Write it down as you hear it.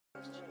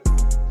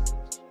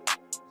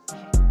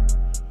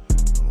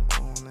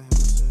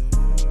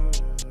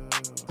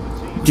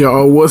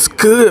Y'all, what's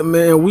good,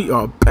 man? We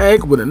are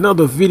back with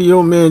another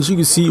video, man. As you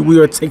can see, we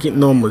are taking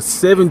number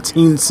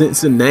 17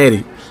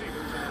 Cincinnati.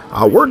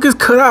 Our work is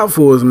cut out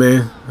for us,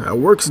 man. Our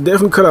work is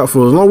definitely cut out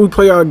for us. As long as we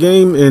play our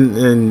game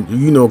and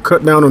you know,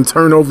 cut down on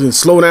turnovers and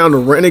slow down the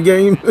running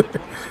game.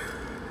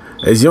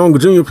 As Young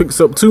Jr. picks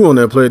up 2 on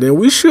that play, then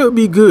we should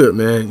be good,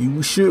 man.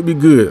 We should be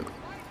good.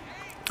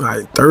 All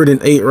right, 3rd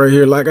and 8 right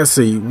here. Like I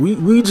say,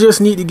 we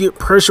just need to get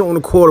pressure on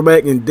the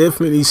quarterback and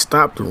definitely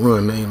stop the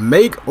run, man.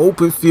 Make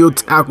open field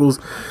tackles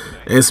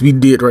as we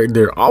did right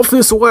there.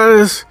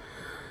 Offensive-wise,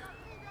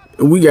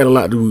 we got a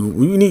lot to do.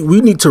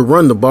 We need to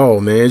run the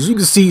ball, man. As you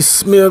can see,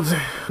 Smith,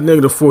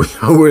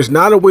 -4 yards.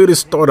 Not a way to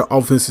start an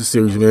offensive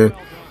series, man.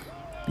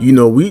 You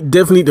know, we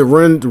definitely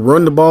need to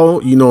run the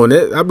ball, you know, and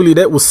that, I believe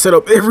that will set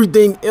up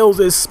everything else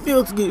as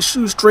Smith gets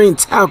shoestring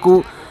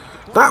tackled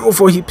not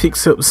before he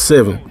picks up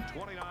 7.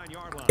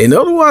 And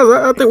otherwise,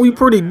 I think we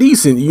pretty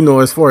decent, you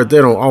know, as far as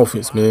that on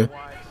offense, man.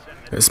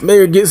 As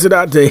Mayer gets it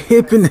out to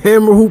Hip and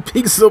Hammer, who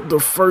picks up the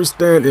first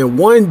down and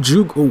 1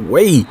 juke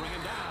away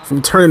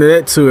from turning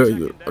that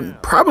to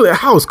probably a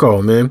house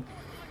call, man.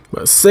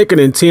 But 2nd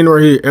and 10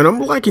 right here, and I'm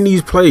liking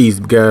these plays,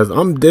 guys.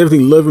 I'm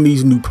definitely loving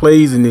these new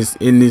plays in this.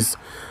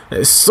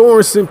 As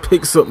Sorensen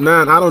picks up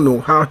 9, I don't know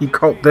how he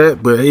caught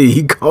that, but hey,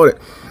 he caught it.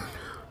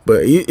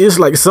 But it's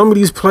like some of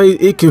these plays,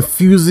 it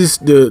confuses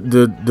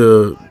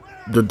the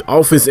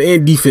offense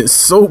and defense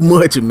so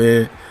much,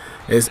 man.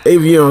 As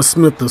Xavier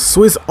Smith, the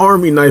Swiss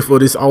Army knife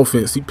of this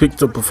offense, he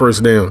picked up a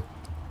first down.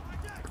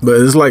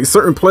 But it's like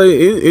certain play,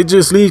 it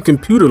just leaves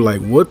computer like,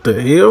 what the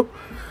hell?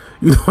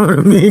 You know what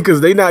I mean?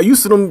 Because they not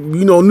used to them,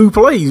 you know, new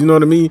plays, you know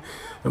what I mean?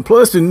 And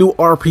plus the new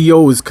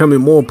RPO is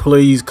coming, more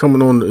plays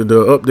coming on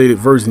the updated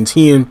version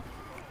 10.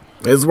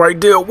 That's right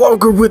there,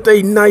 Walker with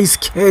a nice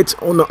catch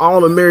on the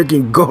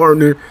All-American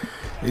Gardner.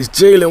 It's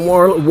Jalen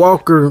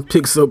Walker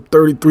picks up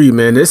 33,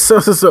 man. That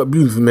sets us up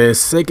beautiful, man.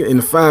 2nd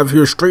and 5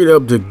 here, straight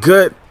up the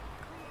gut.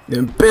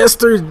 And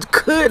Bester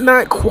could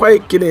not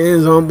quite get in the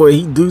end zone, but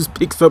he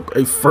picks up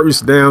a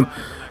first down,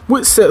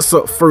 which sets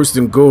up 1st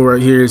and goal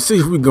right here. See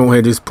if we go ahead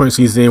and just punch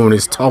these in on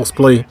this toss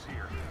play.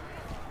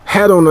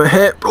 Hat on the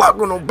hat, block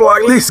on the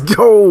block. Let's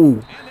go.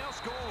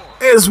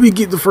 As we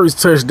get the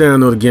first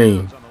touchdown of the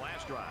game.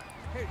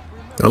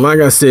 Now, like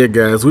I said,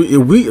 guys,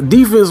 we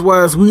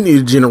defense-wise, we need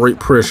to generate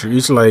pressure.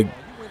 It's like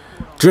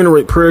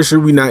generate pressure.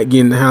 We not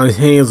getting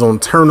hands on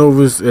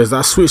turnovers. As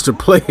I switch to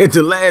play at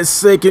the last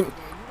second,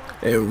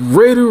 and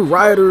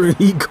Ryder,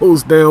 he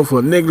goes down for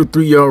a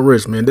 -3 yard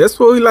rush, man. That's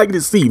what we like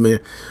to see, man.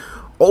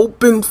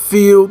 Open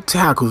field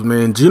tackles,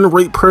 man.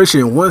 Generate pressure,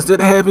 and once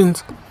that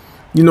happens,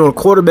 you know, a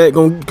quarterback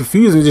gonna get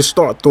confused and just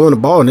start throwing the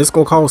ball, and it's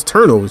gonna cause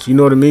turnovers. You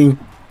know what I mean?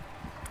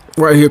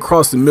 Right here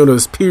across the middle,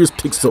 as Pierce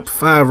picks up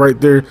 5 right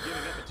there.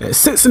 And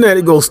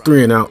Cincinnati goes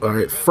 3 and out. All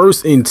right,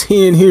 1st and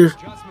 10 here.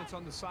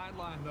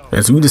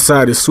 As we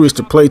decide to switch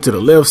the play to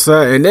the left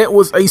side, and that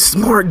was a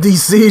smart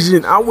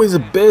decision. I wish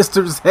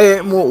Besters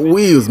had more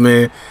wheels,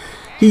 man.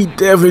 He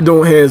definitely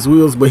don't have his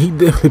wheels, but he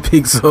definitely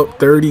picks up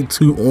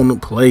 32 on the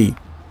play.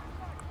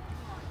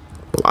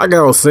 But like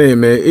I was saying,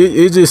 man,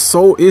 it's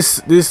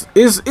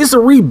a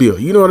rebuild.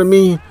 You know what I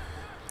mean?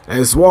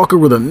 As Walker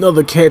with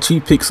another catch, he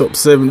picks up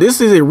 7.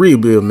 This is a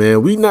rebuild,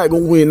 man. We not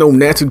gonna win no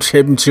national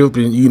championship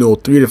in, you know,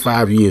 3 to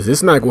 5 years.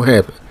 It's not gonna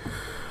happen.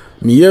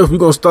 I mean, yes, we're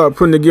gonna start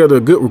putting together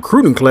a good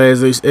recruiting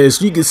class.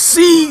 As you can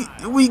see,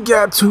 we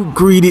got too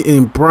greedy,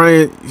 and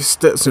Bryant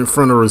steps in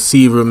front of the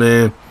receiver,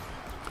 man,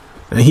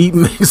 and he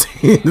makes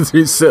his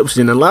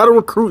reception. A lot of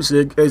recruits,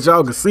 as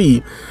y'all can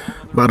see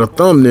by the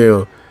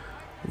thumbnail.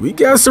 We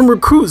got some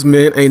recruits,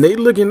 man, and they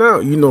looking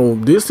out. You know,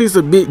 this is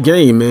a big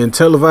game, man.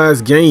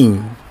 Televised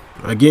game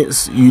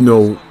against, you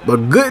know, a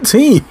good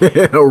team.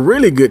 A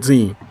really good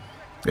team.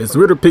 As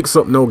Ritter picks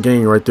up no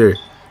gain right there.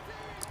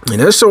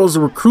 And that shows the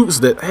recruits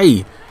that,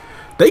 hey,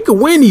 they could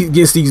win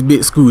against these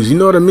big schools. You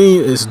know what I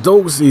mean? As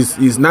Stokes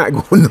is not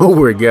going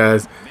nowhere,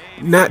 guys.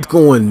 Not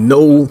going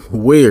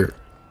nowhere.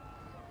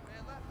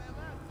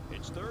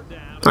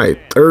 All right,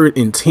 3rd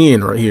and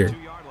 10 right here.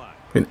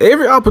 And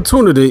every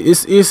opportunity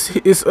is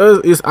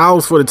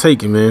ours for the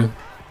taking, man.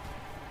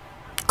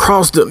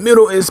 Across the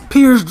middle as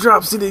Pierce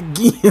drops it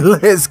again.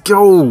 Let's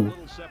go.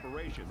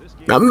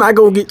 I'm not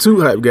going to get too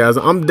hyped, guys.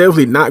 I'm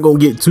definitely not going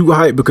to get too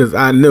hyped because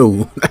I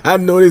know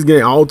this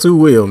game all too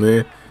well,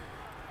 man.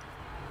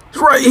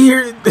 Right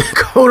here,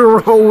 going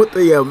wrong with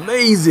the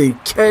amazing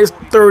catch,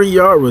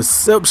 30-yard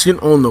reception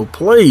on the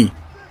play.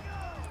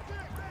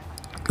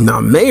 Now,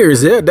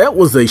 Mayers, that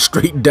was a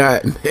straight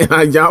dot.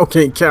 Man, y'all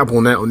can't cap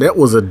on that one. That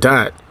was a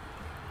dot.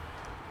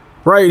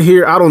 Right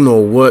here, I don't know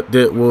what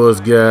that was,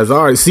 guys.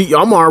 All right, see,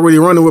 I'm already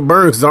running with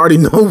Burns because I already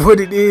know what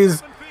it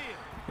is.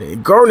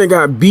 And Gardner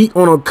got beat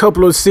on a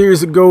couple of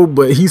series ago,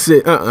 but he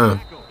said,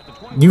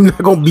 you're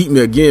not going to beat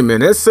me again, man.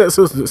 That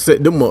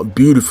set them up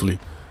beautifully.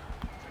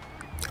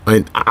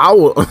 In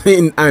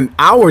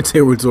our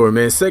territory,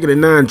 man. 2nd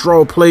and 9,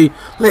 draw play.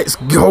 Let's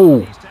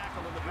go.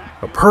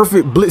 A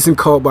perfect blitzing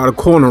call by the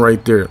corner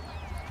right there.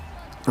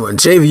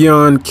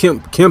 Xavier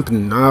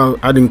Kempton.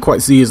 I didn't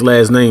quite see his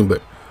last name,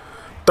 but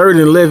 3rd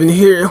and 11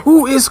 here.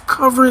 Who is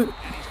covering?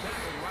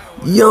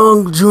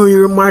 Young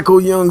Jr.,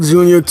 Michael Young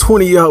Jr.,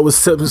 20-yard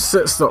reception,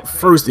 sets up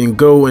first and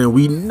goal, and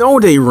we know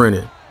they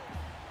running.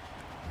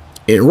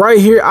 And right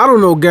here, I don't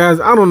know, guys.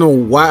 I don't know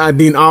why I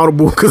didn't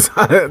audible, because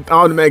I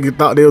automatically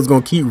thought they was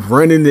going to keep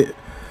running it.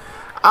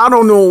 I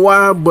don't know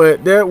why,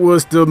 but that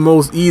was the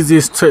most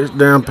easiest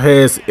touchdown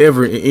pass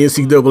ever in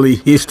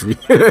NCAA history.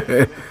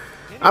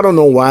 I don't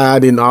know why I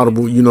didn't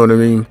audible, you know what I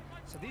mean?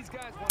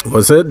 But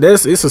it's a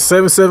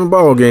 7-7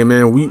 ball game,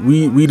 man.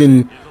 We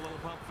didn't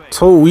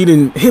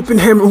hip and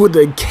hammer with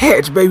the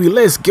catch, baby.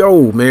 Let's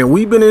go, man.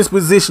 We've been in this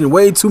position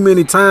way too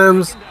many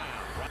times.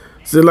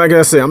 So like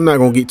I said, I'm not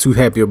gonna get too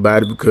happy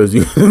about it because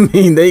you know what I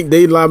mean.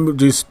 They allow me to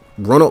just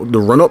run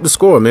up the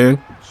score,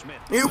 man.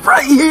 And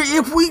right here,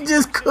 if we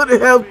just could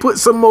have put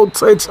some more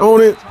touch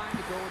on it,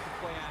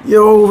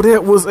 yo,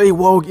 that was a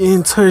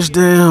walk-in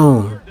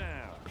touchdown.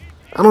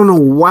 I don't know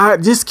why.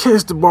 Just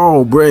catch the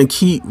ball, bro, and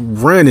keep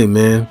running,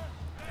 man.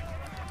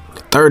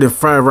 3rd and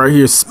 5 right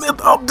here. Smith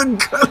up the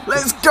gut.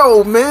 Let's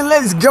go, man.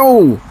 Let's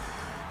go.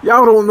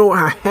 Y'all don't know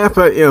how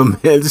happy I am,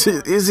 man.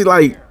 Is it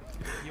like,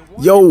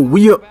 yo,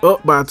 we are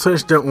up by a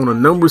touchdown on a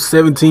number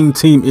 17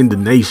 team in the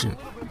nation.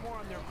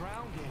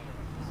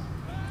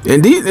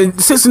 And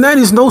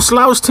Cincinnati's no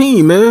slouch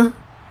team, man.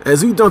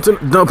 As we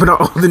dumping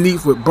out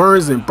underneath with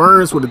Burns, and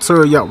Burns with a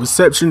 30-yard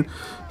reception.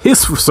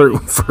 His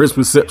first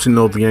reception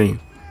of the game.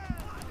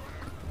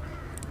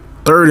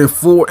 3rd and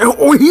 4. And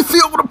oh, he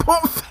fell with a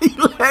pump fake.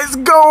 Let's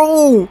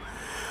go.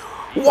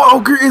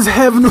 Walker is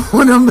having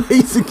an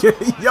amazing game.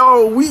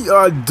 Yo, we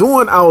are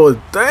doing our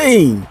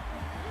thing.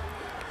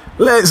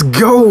 Let's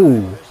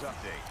go.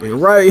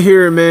 And right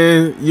here,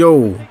 man,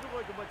 yo,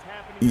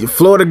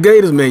 Florida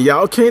Gators, man,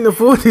 y'all can't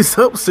afford this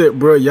upset,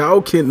 bro.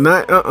 Y'all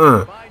cannot,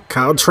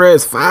 Kyle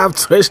Trask, 5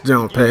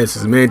 touchdown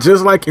passes, man,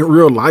 just like in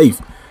real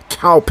life.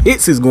 Kyle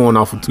Pitts is going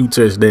off for 2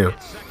 touchdowns.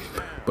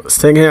 But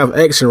second half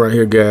action right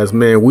here, guys,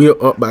 man, we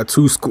are up by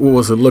 2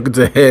 scores and looking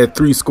to have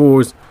 3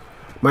 scores.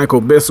 Michael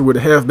Besser with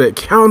a halfback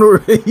counter.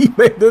 He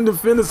made them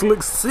defenders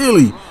look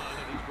silly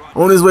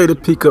on his way to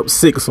pick up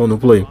 6 on the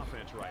play.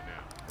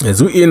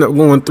 As we end up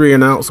going 3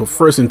 and out, so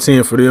 1st and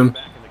 10 for them.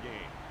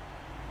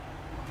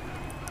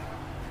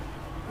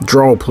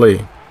 Draw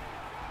play.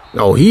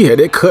 Oh, he had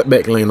that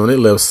cutback lane on that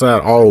left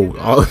side all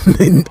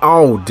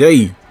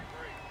day.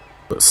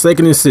 But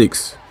 2nd and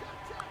 6.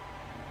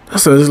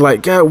 So it's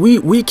like, God,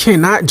 we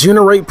cannot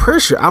generate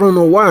pressure. I don't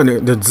know why.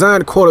 The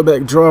design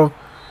quarterback draw.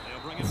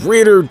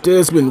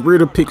 Desmond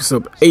Ritter picks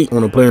up 8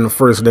 on the play on the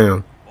 1st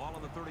down.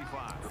 All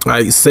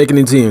right, 2nd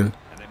and 10.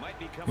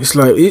 It's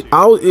like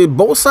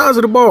both sides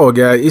of the ball,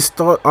 guys.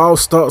 All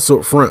starts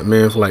up front,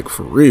 man.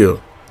 For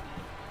real.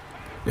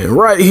 And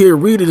right here,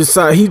 Reader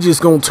decides he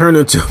just gonna turn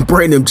into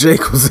Brandon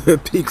Jacobs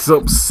and picks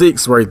up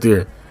 6 right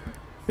there.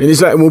 And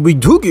it's like when we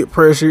do get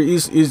pressure,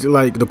 it's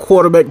like the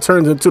quarterback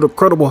turns into the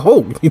Incredible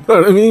Hulk. You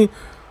know what I mean?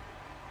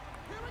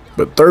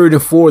 But 3rd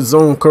and 4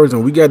 zone coverage,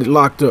 and we got it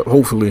locked up.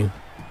 Hopefully.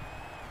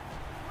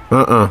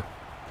 Let's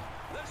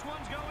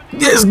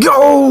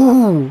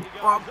go!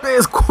 Our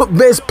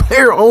best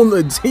player on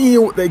the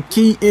team with that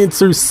key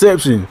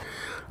interception.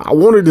 I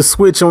wanted to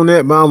switch on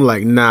that, but I'm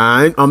like,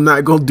 nah, I'm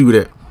not gonna do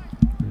that.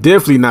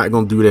 Definitely not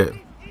gonna do that.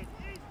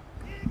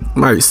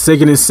 All right,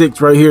 2nd and 6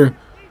 right here.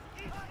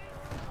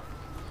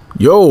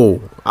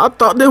 Yo, I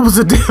thought that was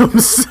a damn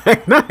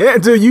sack. I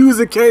had to use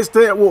a catch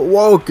that with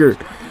Walker.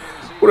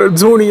 What a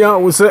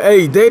 20-yard was say,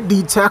 hey, that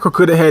D tackle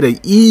could have had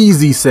an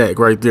easy sack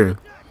right there.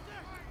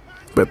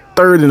 But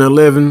 3rd and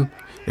 11.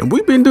 And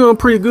we've been doing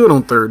pretty good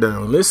on 3rd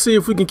down. Let's see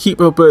if we can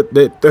keep up at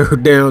that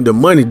 3rd down, the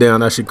money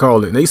down, I should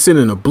call it. And they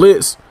sending a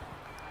blitz.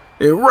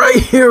 And right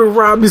here,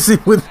 Robinson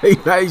with a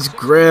nice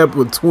grab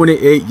with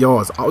 28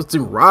 yards.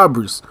 Austin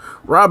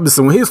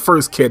Robinson with his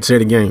first catch of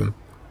the game.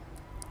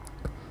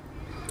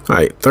 All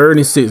right, 3rd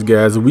and 6,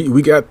 guys.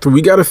 We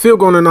got a field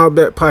goal in our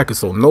back pocket,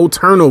 so no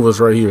turnovers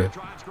right here.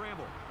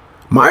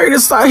 Meyer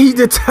decided he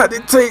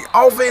decided to take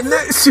off, and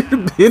that should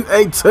have been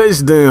a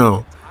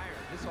touchdown.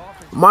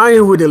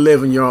 Meyer with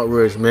 11-yard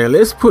rush, man.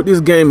 Let's put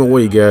this game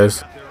away,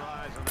 guys.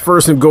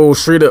 1st and goal,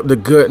 straight up the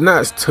gut.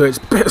 Nice touch.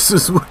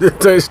 Besses with a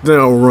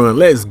touchdown run.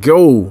 Let's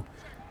go.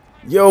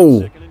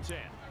 Yo,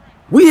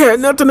 we had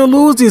nothing to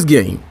lose this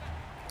game.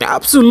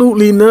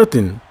 Absolutely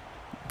nothing.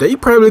 They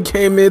probably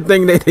came in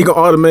thinking that they gonna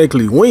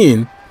automatically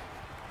win.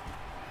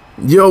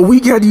 Yo,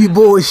 we got these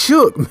boys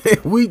shook, man.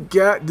 We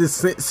got the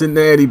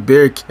Cincinnati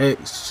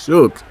Bearcats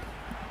shook.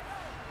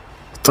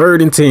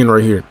 3rd and 10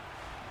 right here.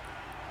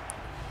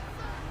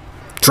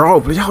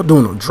 Draw play. Y'all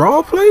doing a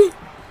draw play?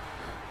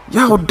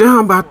 Y'all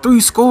down by 3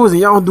 scores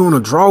and y'all doing a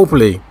draw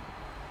play.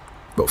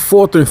 But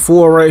 4th and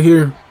 4 right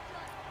here.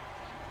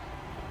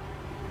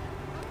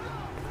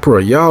 Bro,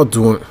 y'all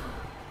doing.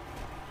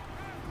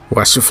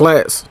 Watch your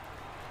flats.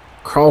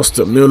 Cross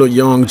to Miller,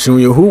 Young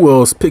Jr. Who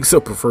else picks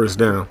up a 1st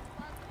down?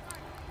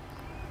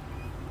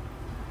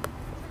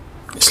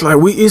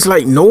 It's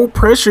like no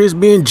pressure is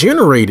being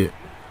generated.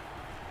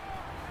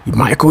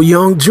 Michael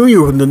Young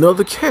Jr. with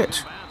another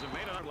catch.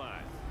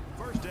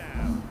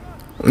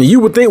 You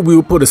would think we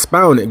would put a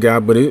spy on that guy,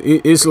 but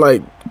it's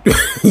like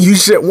you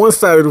shut one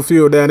side of the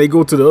field down, they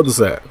go to the other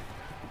side.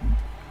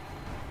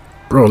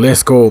 Bro,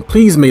 let's go.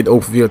 Please make the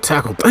open field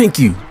tackle. Thank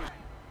you.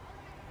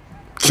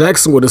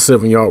 Jackson with a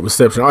 7-yard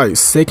reception. All right,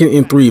 2nd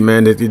and 3,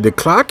 man. The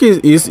clock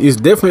is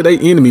definitely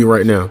their enemy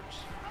right now.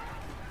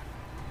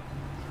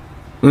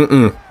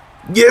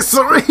 Yes,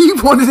 sir. He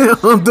wanted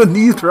that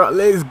underneath route.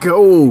 Let's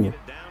go.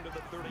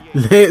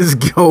 Let's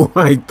go. All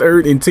right,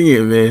 3rd and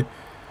 10, man.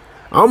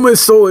 I'm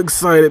just so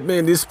excited,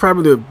 man. This is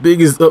probably the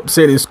biggest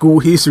upset in school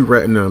history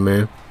right now,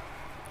 man.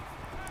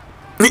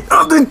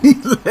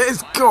 Underneath,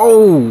 let's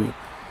go.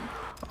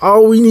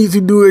 All we need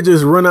to do is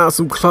just run out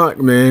some clock,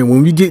 man.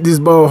 When we get this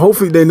ball,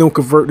 hopefully they don't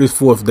convert this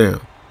 4th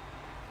down.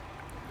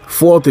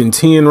 4th and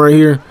 10 right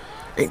here.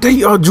 And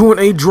they are doing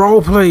a draw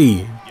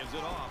play.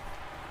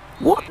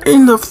 What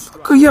in the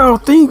fuck are y'all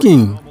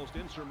thinking?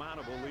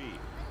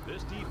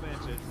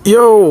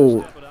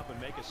 Yo,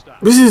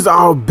 this is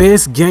our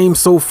best game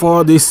so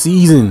far this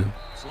season.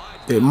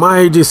 And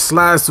Meyer just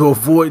slides to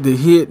avoid the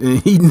hit, and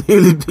he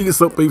nearly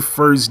picks up a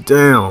 1st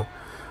down.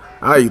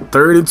 All right,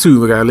 3rd and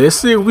 2, guys. Let's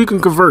see if we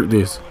can convert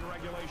this.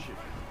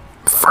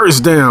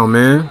 1st down,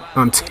 man.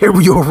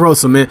 Ontario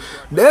Russell, man.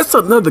 That's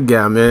another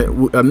guy,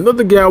 man.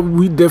 Another guy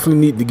we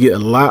definitely need to get a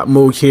lot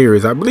more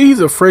carries. I believe he's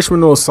a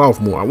freshman or a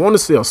sophomore. I want to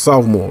say a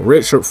sophomore,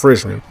 redshirt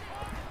freshman.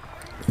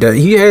 That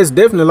he has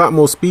definitely a lot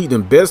more speed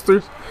than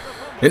Bester.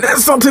 And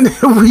that's something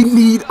that we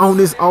need on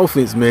this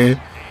offense,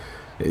 man.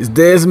 It's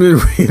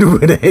Desmond Reed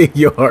with an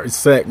 8-yard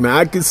sack, man.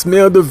 I can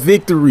smell the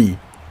victory.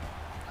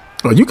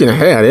 Oh, you can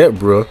have that,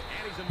 bro.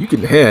 You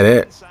can have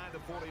that.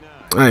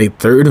 All right,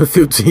 3rd and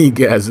 15,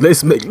 guys.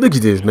 Let's look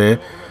at this, man.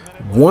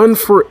 1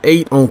 for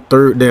 8 on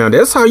 3rd down.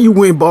 That's how you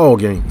win ball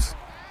games.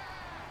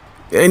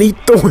 And he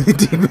throws it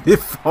deep and it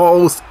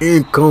falls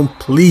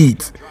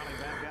incomplete.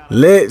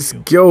 Let's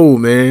go,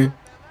 man.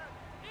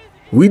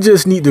 We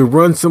just need to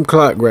run some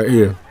clock right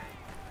here.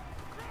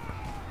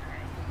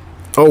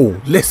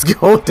 Oh, let's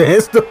go.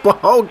 That's the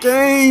ball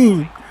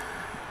game.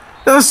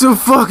 That's the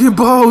fucking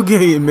ball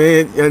game,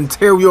 man.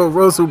 Ontario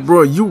Russell,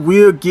 bro, you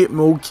will get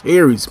more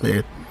carries,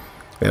 man.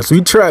 Yeah, so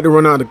we tried to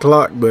run out the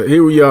clock, but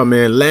here we are,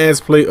 man.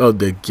 Last play of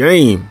the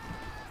game.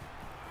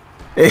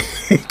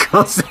 It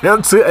comes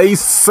down to a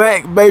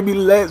sack, baby.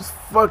 Let's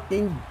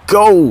fucking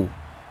go.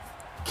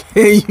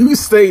 Can you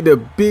say the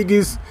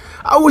biggest?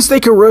 I wish they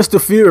could rush the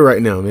field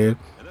right now, man.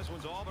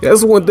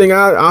 That's one thing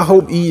I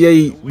hope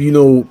EA, you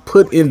know,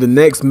 put in the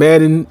next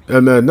Madden.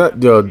 Not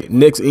the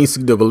next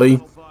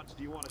NCAA.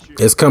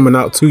 It's coming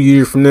out 2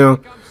 years from now.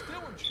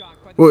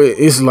 Well,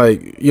 it's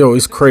like, yo,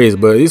 it's crazy,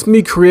 but it's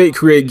me, create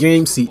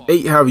game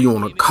C8, however you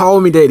want to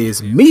call me. That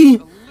is me.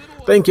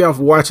 Thank y'all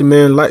for watching,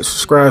 man. Like,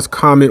 subscribe,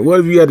 comment,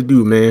 whatever you got to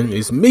do, man.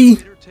 It's me.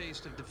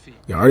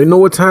 You already know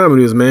what time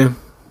it is, man.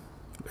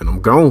 And I'm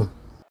gone.